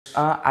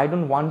I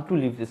don't want to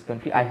leave this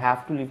country. I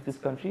have to leave this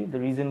country. The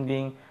reason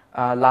being,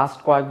 last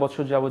কয়েক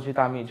বছর যাবত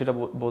যেটা আমি যেটা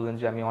বললেন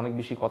যে আমি অনেক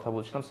বেশি কথা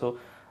বলছিলাম, সো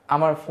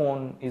আমার phone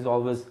is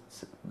always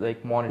like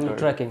monitor,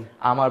 tracking.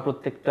 আমার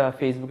প্রত্যেকটা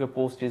ফেসবুকে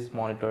পোস্ট ইজ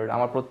মনিটর,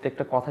 আমার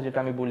প্রত্যেকটা কথা যেটা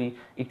আমি বলি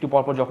একটু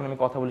পরপর যখন আমি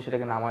কথা বলি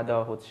সেটাকে নামায়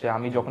দেওয়া হচ্ছে।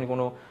 আমি যখনই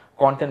কোনো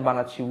কন্টেন্ট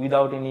বানাচ্ছি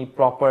without any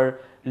proper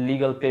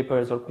legal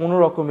papers ওর কোনো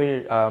রকমের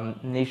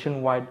নেশন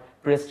ওয়াইড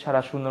প্রেস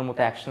ছাড়া সুন্দর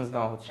মতো অ্যাকশনস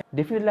নেওয়া হচ্ছে।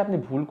 ডেফিনেটলি আপনি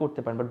ভুল করতে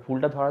পারেন, বাট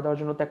ভুলটা ধরা দেওয়ার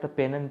জন্য তো একটা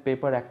পেন অ্যান্ড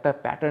পেপার, একটা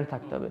প্যাটার্ন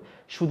থাকতে হবে।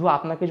 শুধু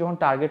আপনাকে যখন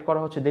টার্গেট করা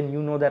হচ্ছে দেন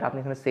ইউ নো দ্যাট আপনি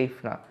এখানে সেফ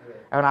না।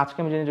 এখন আজকে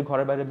আমি জানি যে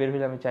ঘরের বাইরে বের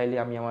হলে আমি চাইলে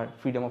আমি আমার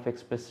ফ্রিডম অফ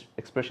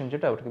এক্সপ্রেশন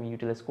যেটা ওটাকে আমি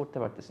ইউটিলাইজ করতে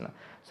পারতেছি না।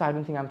 So I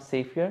don't think I am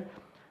safe here.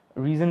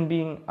 Reason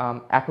being,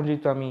 এখন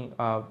যেহেতু আমি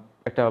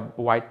একটা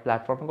ওয়াইড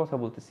প্ল্যাটফর্মের কথা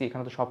বলতেছি,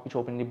 এখানে তো সব কিছু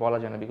ওপেনলি বলা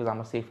যায় না বিকজ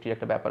আমার সেফটির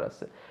একটা ব্যাপার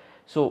আছে।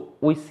 সো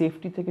ওই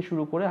সেফটি থেকে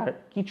শুরু করে আর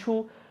কিছু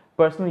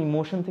পার্সোনাল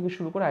ইমোশন থেকে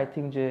শুরু করে আই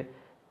থিঙ্ক যে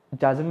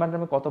ডাজেন্ট ম্যাটার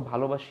আমি কত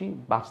ভালোবাসি,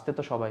 বাঁচতে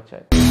তো সবাই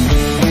চায়।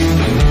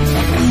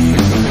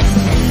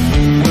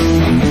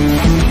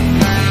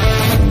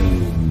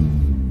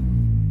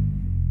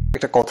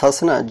 একটা কথা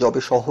আছে না,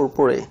 জবে শহর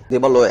পড়ে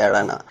দেবালয়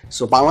এড়ায় না।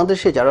 সো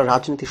বাংলাদেশে যারা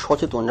রাজনীতি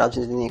সচেতন,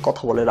 রাজনীতি নিয়ে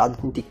কথা বলে,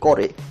 রাজনীতি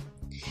করে,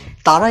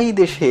 তারাই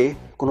দেশে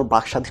কোনো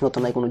বাক স্বাধীনতা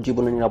নাই, কোনো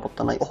জীবনের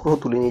নিরাপত্তা নাই, অহরহ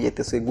তুলে নিয়ে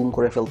যেতেছে, গুম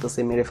করে ফেলতেছে,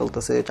 মেরে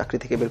ফেলতেছে, চাকরি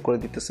থেকে বের করে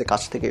দিতেছে,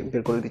 কাজ থেকে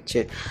বের করে দিচ্ছে,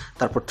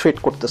 তারপর থ্রেট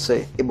করতেছে।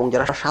 এবং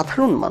যারা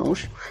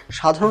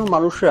সাধারণ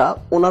মানুষরা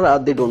ওনারা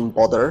they don't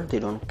bother, they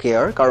don't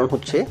care, কারণ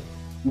হচ্ছে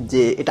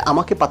যে এটা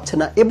আমাকে পাচ্ছে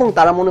না। এবং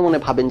তারা মনে মনে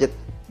ভাবেন যে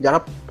যারা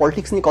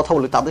পলিটিক্স নিয়ে কথা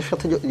বলে তাদের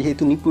সাথে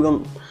যেহেতু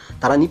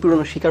তারা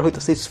নিপীড়নের শিকার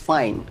হইতেছে, ইটস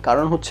ফাইন।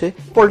 কারণ হচ্ছে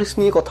পলিটিক্স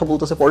নিয়ে কথা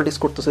বলতেছে, পলিটিক্স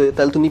করতেছে,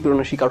 তাহলে তো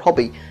নিপীড়নের শিকার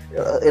হবেই।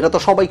 এটা তো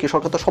সবাইকে,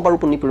 সরকার তো সবার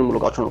উপর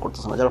নিপীড়নমূলক আচরণ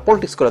করতেছে না। যারা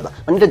পলিটিক্স করে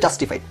মানে এটা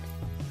জাস্টিফাইড,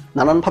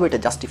 নানানভাবে এটা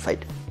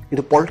জাস্টিফাইড।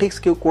 কিন্তু পলিটিক্স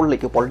কেউ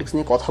পলিটিক্স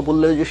নিয়ে কথা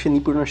বললে যে সে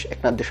নিপীড়নের,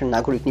 একটা দেশের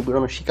নাগরিক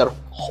নিপীড়নের শিকার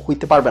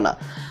হইতে পারবে না,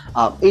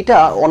 এটা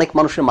অনেক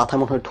মানুষের মাথায়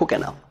মনে হয় ঢোকে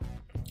না।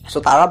 সো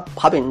তারা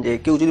ভাবেন যে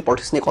কেউ যদি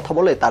পলিটিক্স নিয়ে কথা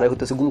বলে তারা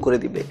হইতেছে গুম করে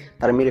দিবে,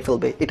 তারা মেরে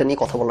ফেলবে, এটা নিয়ে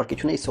কথা বলার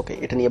কিছু নেই, ইটস ওকে,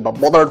 এটা নিয়ে বা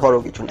বদার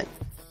ধরারও কিছু নাই।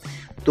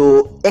 তো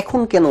এখন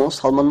কেন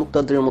সালমান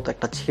মুক্তাদিরের মতো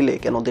একটা ছেলে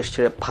কেন দেশ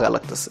ছেড়ে ভাগা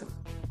লাগতেছে?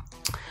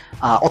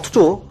 অথচ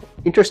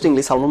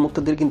ইন্টারেস্টিংলি সালমান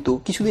মুক্তাদির কিন্তু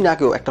কিছুদিন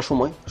আগেও একটা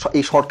সময়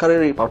এই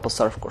সরকারের এই পারপাস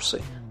সার্ভ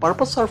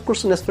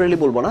করছে নেসেসারিলি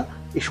বলবো না,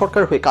 এই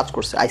সরকারের হয়ে কাজ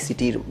করছে।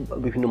 আইসিটির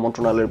বিভিন্ন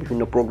মন্ত্রণালয়ের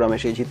বিভিন্ন প্রোগ্রামে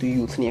সে যেহেতু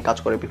ইউথ নিয়ে কাজ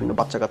করে, বিভিন্ন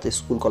বাচ্চা কাচ্চা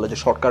স্কুল কলেজে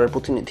সরকারের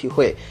প্রতিনিধি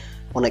হয়ে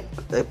অনেক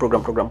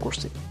প্রোগ্রাম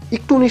করছে।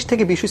 একটু 19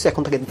 থেকে 20 হয়েছে,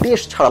 এখন তাকে দেশ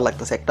ছাড়া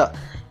লাগতেছে।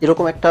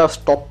 এরকম একটা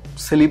টপ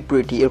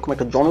সেলিব্রিটি, এরকম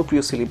একটা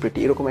জনপ্রিয় সেলিব্রিটি,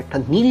 এরকম একটা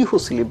নিরীহ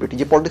সেলিব্রিটি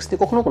যে পলিটিক্স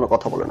নিয়ে কখনো কোনো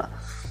কথা বলে না,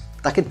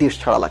 তাকে দেশ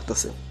ছাড়া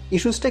লাগতেছে।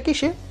 ইস্যুসটা কি?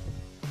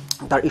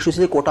 তার ইস্যু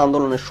ছিল কোটা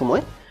আন্দোলনের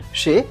সময়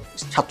সে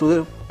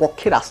ছাত্রদের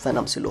পক্ষে রাস্তায়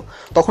নামছিল।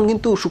 তখন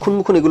কিন্তু সুখন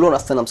মুখন এগুলো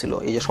রাস্তায় নামছিল,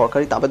 এই যে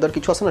সরকারি তাবেদার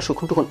কিছু আছে না,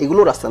 সুখন টুখন,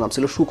 এগুলো রাস্তায়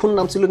নামছিল। সুখন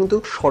নামছিল কিন্তু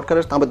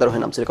সরকারের তাবেদার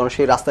হয়ে নামছিল, কারণ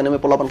সেই রাস্তায় নেমে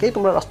পোলাপানকে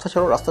তোমরা রাস্তা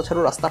ছাড়ো,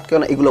 রাস্তা আটকেও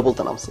না, এগুলো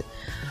বলতে নামছে।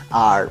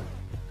 আর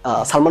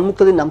সালমান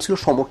মুক্তাদির নাম ছিল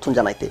সমর্থন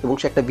জানাইতে, এবং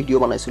সে একটা ভিডিও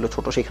বানাইছিল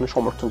ছোট, সেখানে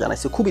সমর্থন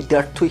জানাইছে খুবই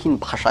দ্ব্যর্থহীন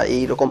ভাষা,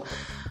 এইরকম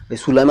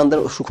সুলাইমানদের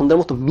সুখনদের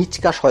মতো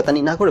মিচকা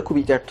শয়তানি না করে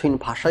খুবই দ্ব্যর্থহীন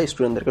ভাষায়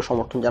স্টুডেন্টদেরকে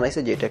সমর্থন জানাইছে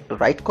যে এটা একটা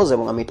রাইট কজ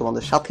এবং আমি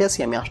তোমাদের সাথে আছি,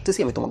 আমি আসতেছি,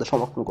 আমি তোমাদের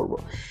সমর্থন করব।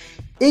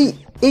 এই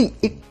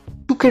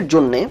একটুকের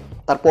জন্যে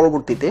তার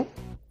পরবর্তীতে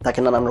তাকে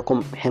নানান রকম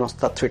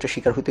হেনস্থা থ্রেটের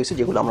শিকার হইতে হয়েছে,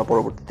 যেগুলো আমরা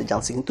পরবর্তীতে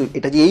জানছি। কিন্তু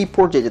এটা যে এই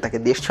পর্যায়ে যে তাকে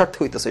দেশ ছাড়তে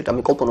হইতেছে, এটা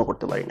আমি কল্পনা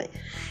করতে পারি নাই।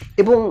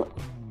 এবং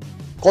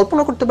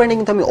কল্পনা করতে পারি না,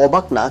 কিন্তু আমি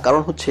অবাক না,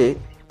 কারণ হচ্ছে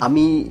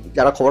আমি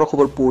যারা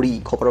খবরাখবর পড়ি,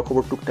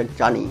 খবরাখবর টুকটাক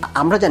জানি,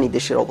 আমরা জানি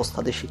দেশের অবস্থা,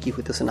 দেশে কি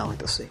হইতেছে না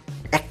হইতেছে।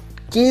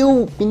 কেউ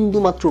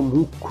বিন্দুমাত্র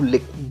মুখ খুললে,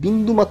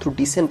 বিন্দুমাত্র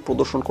ডিসেন্ট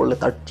প্রদর্শন করলে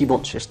তার জীবন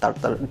শেষ,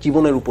 তার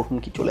জীবনের উপর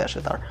হুমকি চলে আসে,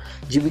 তার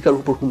জীবিকার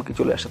উপর হুমকি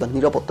চলে আসে, তার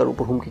নিরাপত্তার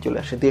উপর হুমকি চলে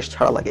আসে, দেশ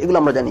ছাড়া লাগে। এগুলো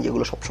আমরা জানি,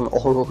 যেগুলো সবসময়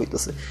অহরহ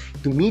হইতেছে।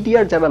 কিন্তু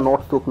মিডিয়ার যারা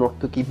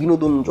নর্তকী,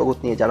 বিনোদন জগৎ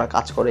নিয়ে যারা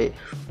কাজ করে,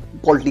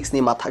 পলিটিক্স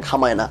নিয়ে মাথা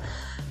ঘামায় না,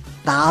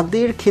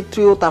 তাদের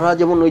ক্ষেত্রেও তারা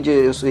যেমন ওই যে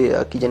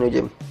কি জানি, ওই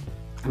যে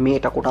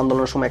মেয়েটা কোটা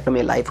আন্দোলনের সময় একটা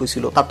মেয়ে লাইফ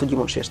হয়েছিল, তার তো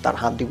জীবন শেষ, তার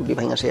হাত ডিগুটি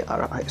ভাঙা, সে আর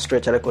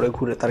স্ট্রেচারে করে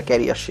ঘুরে, তার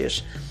ক্যারিয়ার শেষ।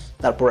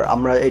 তারপর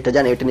আমরা এটা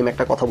জানি, এটা নিয়ে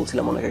একটা কথা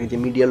বলছিলাম অনেক আগে, যে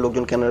মিডিয়ার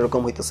লোকজন কেন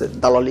এরকম হইতেছে,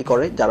 দালালি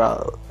করে,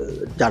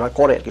 যারা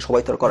করে আর কি,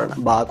 সবাই তো আর করে না,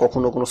 বা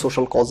কখনো কোনো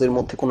সোশ্যাল কজের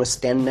মধ্যে কোনো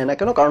স্ট্যান্ড নেয় না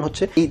কেন, কারণ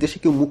হচ্ছে এই দেশে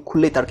কেউ মুখ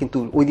খুললেই তার কিন্তু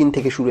ওই দিন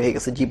থেকে শুরু হয়ে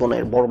গেছে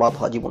জীবনের বরবাদ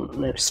হওয়া,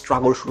 জীবনের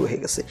স্ট্রাগল শুরু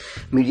হয়ে গেছে।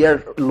 মিডিয়ার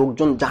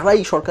লোকজন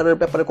যারাই সরকারের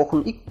ব্যাপারে কখন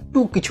একটু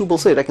কিছু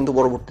বলছে, এটা কিন্তু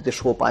পরবর্তীতে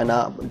শো পায় না,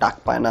 ডাক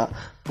পায় না,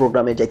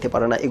 প্রোগ্রামে যাইতে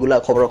পারে না। এগুলা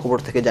খবরাখবর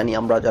থেকে জানি,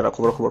 আমরা যারা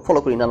খবরাখবর ফলো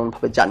করি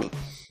নানানভাবে জানি।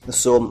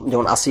 সো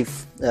যেমন আসিফ,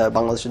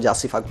 বাংলাদেশের যে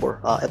আসিফ আকবর,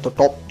 এত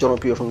টপ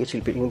জনপ্রিয় সঙ্গীত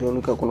শিল্পী, কিন্তু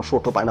উনি কোনো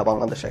শোটো পায় না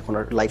বাংলাদেশে, এখন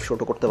আর লাইভ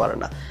শোটো করতে পারে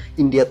না।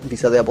 ইন্ডিয়া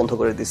ভিসা দেওয়া বন্ধ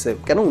করে দিচ্ছে,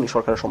 কেন? উনি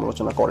সরকারের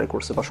সমালোচনা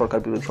করছে বা সরকার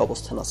বিরোধী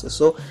অবস্থান আছে।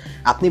 সো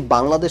আপনি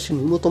বাংলাদেশে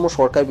ন্যূনতম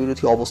সরকার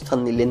বিরোধী অবস্থান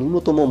নিলে,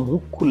 ন্যূনতম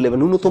মুখ খুললে, বা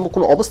ন্যূনতম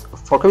কোনো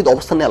সরকার বিরোধী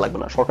অবস্থান নেওয়া লাগবে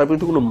না, সরকার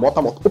বিরোধী কোনো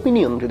মতামত,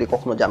 ওপিনিয়ন যদি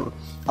কখনো জান,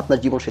 আপনার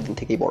জীবন সেদিন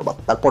থেকেই বরবাদ,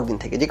 তারপর দিন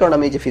থেকে। যে কারণে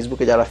আমি এই যে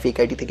ফেসবুকে যারা ফেক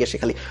আইডি থেকে এসে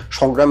খালি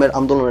সংগ্রামের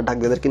আন্দোলনের ডাক,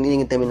 এদেরকে নিয়ে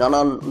কিন্তু আমি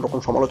নানান রকম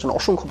সমালোচনা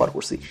অসংখ্যবার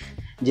করছি।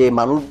 যে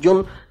মানুষজন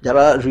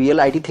যারা রিয়েল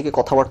আইডি থেকে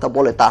কথাবার্তা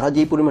বলে তারা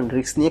যেই পরিমাণ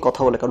রিস্ক নিয়ে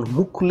কথা বলে, কারণ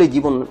মুখ খুললে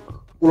জীবন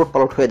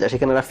উলটপালট হয়ে যায়,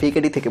 সেখানে এরা ফেক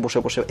আইডি থেকে বসে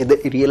বসে এদের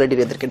রিয়েল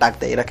আইডির এদেরকে ডাক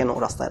দেয়, এরা কেন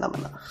রাস্তায় নামে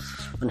না,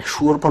 মানে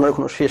শুয়োরপনার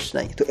কোনো শেষ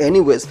নাই। তো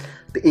এনিওয়েজ,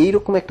 তো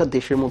এইরকম একটা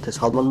দেশের মধ্যে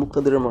সালমান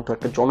মুক্তাদিরের মতো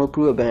একটা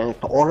জনপ্রিয় এবং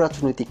একটা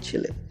অরাজনৈতিক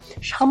ছেলে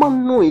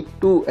সামান্য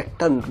একটু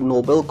একটা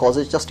নোবেল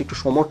কজে জাস্ট একটু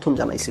সমর্থন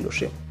জানাইছিল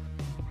সে,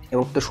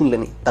 এবং তো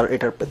শুনলেনি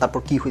তারপর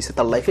কি হয়েছে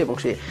তার লাইফে, এবং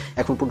সে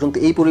এখন পর্যন্ত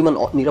এই পরিমাণ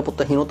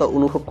নিরাপত্তাহীনতা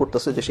অনুভব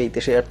করতেছে যে সেই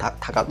দেশে আর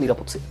থাকা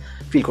নিরাপদ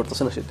ফিল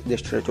করতেছে না, সে দেশ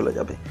ছেড়ে চলে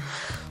যাবে।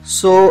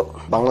 সো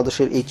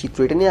বাংলাদেশের এই চিত্র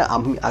এটা নিয়ে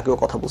আমি আগেও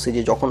কথা বলছি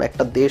যে যখন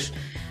একটা দেশ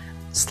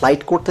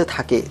স্লাইড করতে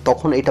থাকে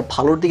তখন এটা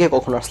ভালোর দিকে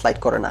কখনো আর স্লাইড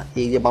করে না।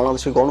 এই যে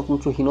বাংলাদেশের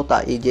গণতন্ত্রহীনতা,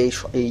 এই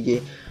যে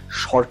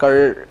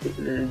সরকারের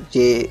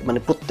যে মানে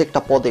প্রত্যেকটা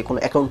পদে কোনো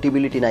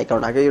অ্যাকাউন্টেবিলিটি নাই,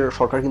 কারণ আগে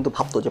সরকার কিন্তু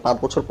ভাবতো যে 5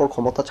 বছর পর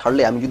ক্ষমতা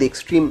ছাড়লে আমি যদি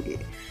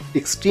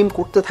এক্সট্রিম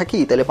করতে থাকি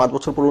তাহলে 5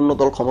 বছর পর অন্য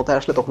দল ক্ষমতায়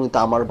আসলে তখন কিন্তু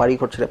আমার বাড়ি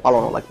ঘর ছেড়ে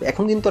পালানো লাগবে।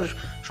 এখন কিন্তু আর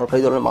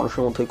সরকারি দলের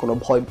মানুষের মধ্যে কোনো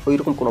ভয়,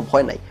 ওইরকম কোনো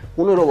ভয় নাই।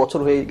 15 বছর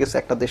হয়ে গেছে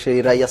একটা দেশে,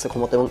 এরাই আছে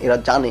ক্ষমতা এবং এরা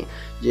জানে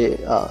যে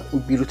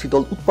বিরোধী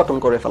দল উৎপাটন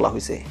করে ফেলা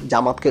হয়েছে,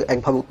 জামাতকে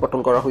একভাবে উৎপাটন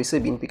করা হয়েছে,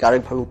 বিএনপিকে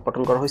আরেকভাবে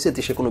উৎপাটন করা হয়েছে,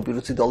 দেশে কোনো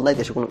বিরোধী দল নাই,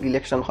 দেশে কোনো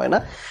ইলেকশন হয় না,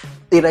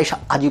 এরাই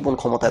আজীবন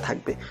ক্ষমতায়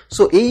থাকবে।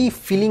 সো এই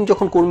ফিলিং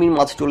যখন কর্মীর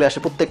মাঝে চলে আসে,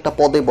 প্রত্যেকটা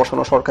পদে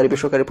বসানো, সরকারি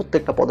বেসরকারি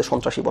প্রত্যেকটা পদে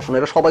সন্ত্রাসী বসানো,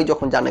 এরা সবাই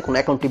যখন জানে কোনো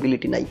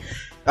অ্যাকাউন্টেবিলিটি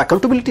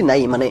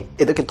নাই, মানে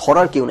এদেরকে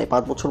ধরার কেউ নেই,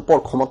 5 বছর পর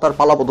ক্ষমতার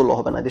পালা বদলও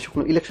হবে না, দেশে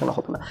কোনো ইলেকশন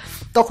হবে না,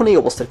 তখন এই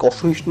অবস্থায়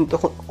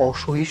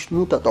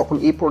অসহিষ্ণুতা তখন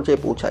এই পর্যায়ে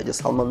পৌঁছায় যে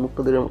সালমান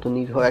মুক্তাদিরের মতো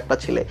নিরীহ একটা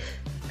ছেলে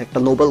একটা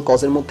নোবেল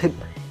কজের মধ্যে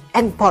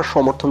একবার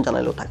সমর্থন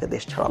জানালেও তাকে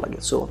দেশ ছাড়া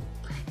লাগে। সো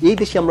এই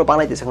দেশে আমরা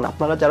বানাইতেছি। এখন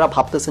আপনারা যারা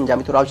ভাবতেছেন যে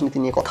আমি তো রাজনীতি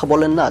নিয়ে কথা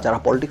বলেন না, যারা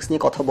পলিটিক্স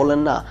নিয়ে কথা বলেন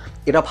না,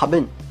 এরা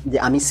ভাবেন যে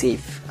আমি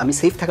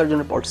সেফ থাকার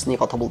জন্য পলিটিক্স নিয়ে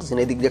কথা বলতেছি না,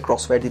 এদিক দিয়ে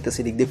ক্রস ফায়ার দিতেছি,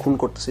 এদিক দিয়ে খুন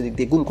করতেছে, এদিক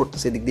দিয়ে গুম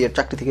করতেছে, এদিক দিয়ে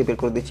চাকরি থেকে বের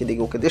করে দিচ্ছে,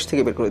 এদিকে ওকে দেশ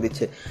থেকে বের করে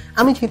দিচ্ছে।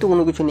 আমি যেহেতু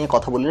কোনো কিছু নিয়ে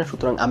কথা বলি না,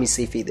 সুতরাং আমি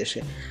সেফ এই দেশে।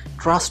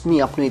 ট্রাস্ট মি,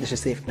 আপনি এই দেশে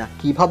সেফ না।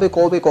 কীভাবে,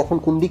 কবে, কখন,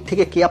 কোন দিক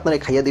থেকে কে আপনারা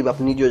খাইয়া দেবে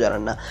আপনি নিজেও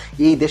জানেন না।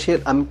 এই দেশের,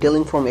 আমি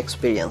টেলিং ফ্রম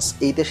এক্সপিরিয়েন্স,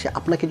 এই দেশে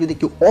আপনাকে যদি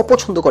কেউ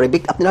অপছন্দ করে,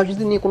 আপনি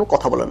রাজনীতি নিয়ে কোনো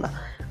কথা বলেন না,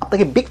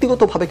 আপনাকে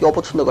ব্যক্তিগতভাবে কেউ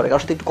অপছন্দ করে,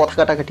 কারোর সাথে একটু কথা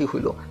কাটাকাটি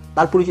হইলো,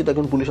 তার পরিচিত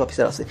একজন পুলিশ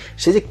অফিসার আছে,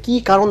 সে যে কি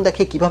কারণ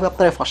দেখে কিভাবে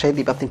আপনারা ফাঁসাই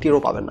দিবে আপনি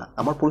টেরও পাবেন না।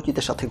 আমার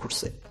পরিচিতের সাথে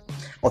ঘুরছে,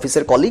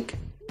 অফিসের কলিগ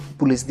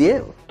পুলিশ দিয়ে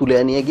তুলে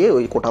নিয়ে গিয়ে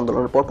ওই সড়ক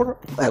আন্দোলনের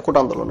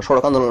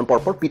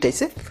পরপর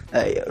পিটাইছে।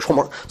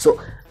 সো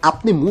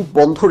আপনি মুখ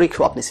বন্ধ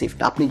রেখেও আপনি সেফ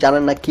না। আপনি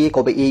জানেন না কে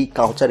কবে এই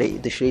কালচারে, এই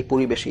দেশের এই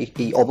পরিবেশে,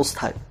 এই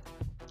অবস্থায়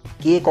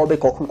কে কবে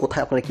কখন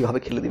কোথায় আপনারা কীভাবে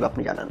খেলে দিবে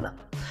আপনি জানেন না।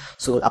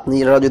 সো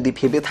আপনারা যদি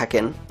ভেবে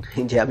থাকেন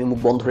যে আমি মুখ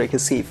বন্ধ রেখে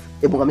সেফ,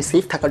 এবং আমি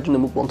সেফ থাকার জন্য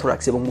মুখ বন্ধ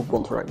রাখছি এবং মুখ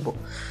বন্ধ রাখবো,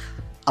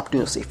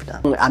 আপনিও সেফ না।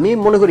 আমি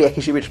মনে করি এক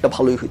হিসেবে এটা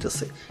ভালোই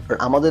হইতেছে, কারণ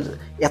আমাদের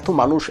এত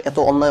মানুষ এত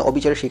অন্যায়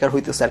অবিচারের শিকার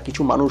হইতেছে, আর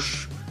কিছু মানুষ,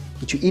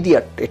 কিছু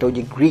ইডিয়াট, এটা ওই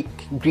যে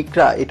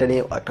গ্রিকরা এটা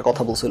নিয়ে একটা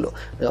কথা বলছিল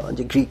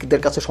যে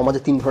গ্রিকদের কাছে সমাজে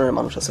 3 ধরনের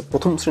মানুষ আছে।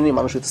 প্রথম শ্রেণীর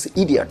মানুষ হইতেছে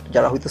ইডিয়াট,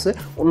 যারা হইতেছে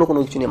অন্য কোনো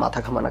কিছু নিয়ে মাথা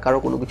ঘামায় না, কারো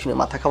কোনো কিছু নিয়ে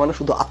মাথা ঘামায় না,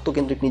 শুধু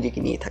আত্মকেন্দ্রিক নিজেকে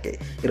নিয়ে থাকে।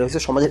 এটা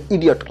হচ্ছে সমাজের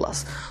ইডিয়াট ক্লাস।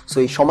 সো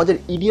এই সমাজের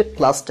ইডিয়াট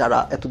ক্লাস যারা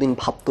এতদিন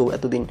ভাবতো,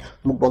 এতদিন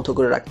মুখ বন্ধ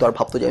করে রাখতো, আর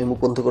ভাবতো যে আমি মুখ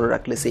বন্ধ করে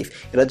রাখলে সেফ,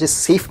 এরা যে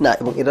সেফ না,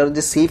 এবং এরা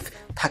যে সেফ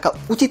থাকা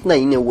উচিত না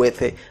ইন এ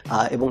ওয়েতে,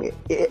 এবং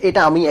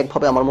এটা আমি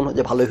একভাবে আমার মনে হয়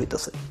যে ভালোই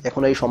হইতেছে।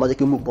 এখন এই সমাজে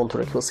কেউ মুখ বন্ধ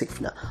রেখেও সেফ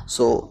না।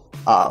 সো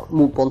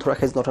মুখ বন্ধ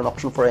রাখা is not an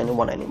option for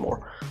anyone anymore.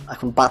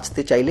 এখন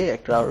বাঁচতে চাইলে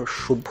একটা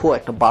সভ্য,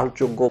 একটা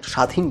বাসযোগ্য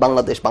স্বাধীন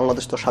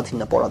বাংলাদেশ তো স্বাধীন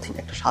না, পরাধীন,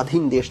 একটা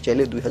স্বাধীন দেশ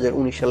চাইলে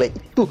 2019 সালে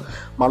একটু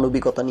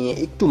মানবিকতা নিয়ে,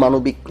 একটু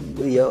মানবিক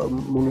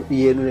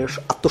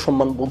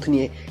আত্মসম্মান বোধ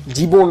নিয়ে,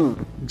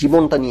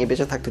 জীবনটা নিয়ে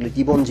বেঁচে থাকতে হলে,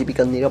 জীবন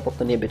জীবিকার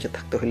নিরাপত্তা নিয়ে বেঁচে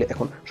থাকতে হলে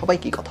এখন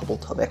সবাইকেই কথা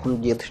বলতে হবে। এখন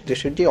যে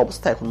দেশের যে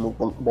অবস্থা, এখন মুখ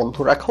বন্ধ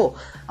রাখো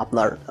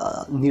আপনার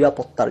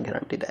নিরাপত্তার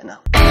গ্যারান্টি দেয় না।